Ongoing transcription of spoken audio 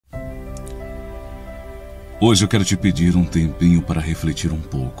Hoje eu quero te pedir um tempinho para refletir um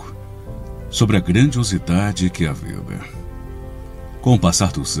pouco sobre a grandiosidade que é a vida. Com o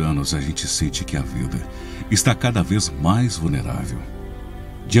passar dos anos, a gente sente que a vida está cada vez mais vulnerável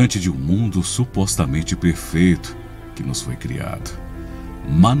diante de um mundo supostamente perfeito que nos foi criado,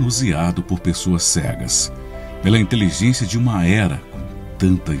 manuseado por pessoas cegas, pela inteligência de uma era com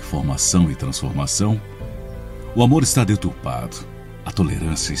tanta informação e transformação. O amor está deturpado, a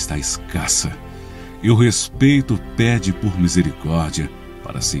tolerância está escassa e o respeito pede por misericórdia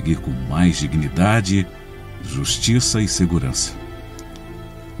para seguir com mais dignidade, justiça e segurança.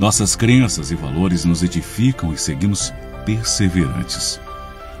 Nossas crenças e valores nos edificam e seguimos perseverantes.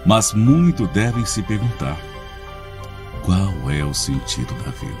 Mas muito devem se perguntar: qual é o sentido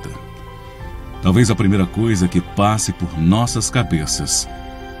da vida? Talvez a primeira coisa que passe por nossas cabeças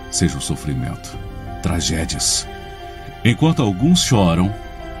seja o sofrimento, tragédias. Enquanto alguns choram,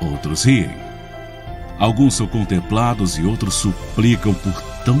 outros riem. Alguns são contemplados e outros suplicam por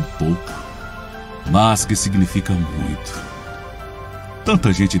tão pouco, mas que significa muito.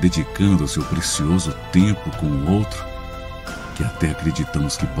 Tanta gente dedicando o seu precioso tempo com o outro, que até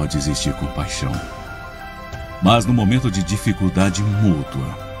acreditamos que pode existir compaixão. Mas no momento de dificuldade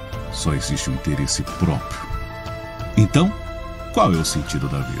mútua, só existe um interesse próprio. Então, qual é o sentido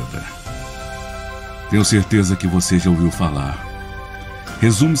da vida? Tenho certeza que você já ouviu falar.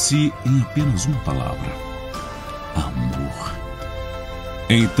 Resume-se em apenas uma palavra: amor.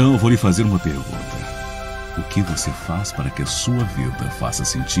 Então, vou lhe fazer uma pergunta. O que você faz para que a sua vida faça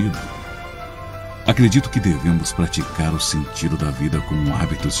sentido? Acredito que devemos praticar o sentido da vida com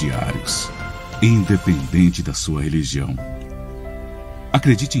hábitos diários, independente da sua religião.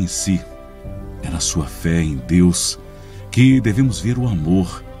 Acredite em si, é na sua fé em Deus que devemos ver o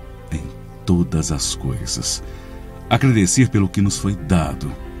amor em todas as coisas, agradecer pelo que nos foi dado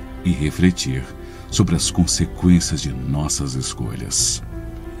e refletir sobre as consequências de nossas escolhas.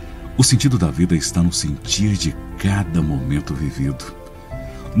 O sentido da vida está no sentir de cada momento vivido,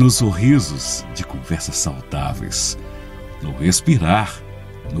 nos sorrisos de conversas saudáveis, no respirar,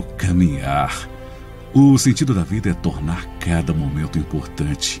 no caminhar. O sentido da vida é tornar cada momento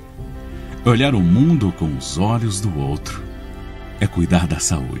importante, olhar o mundo com os olhos do outro, é cuidar da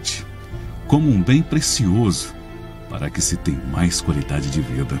saúde como um bem precioso para que se tenha mais qualidade de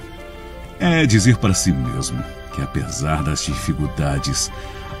vida. É dizer para si mesmo que, apesar das dificuldades,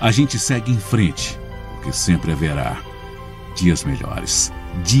 a gente segue em frente, porque sempre haverá dias melhores,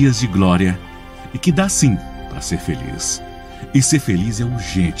 dias de glória, e que dá sim para ser feliz. E ser feliz é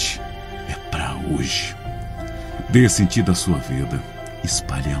urgente, é para hoje. Dê sentido à sua vida,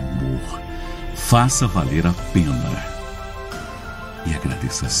 espalhe amor, faça valer a pena e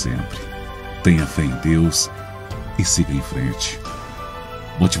agradeça sempre. Tenha fé em Deus e siga em frente.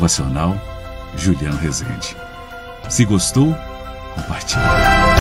 Motivacional Juliano Rezende. Se gostou, compartilhe.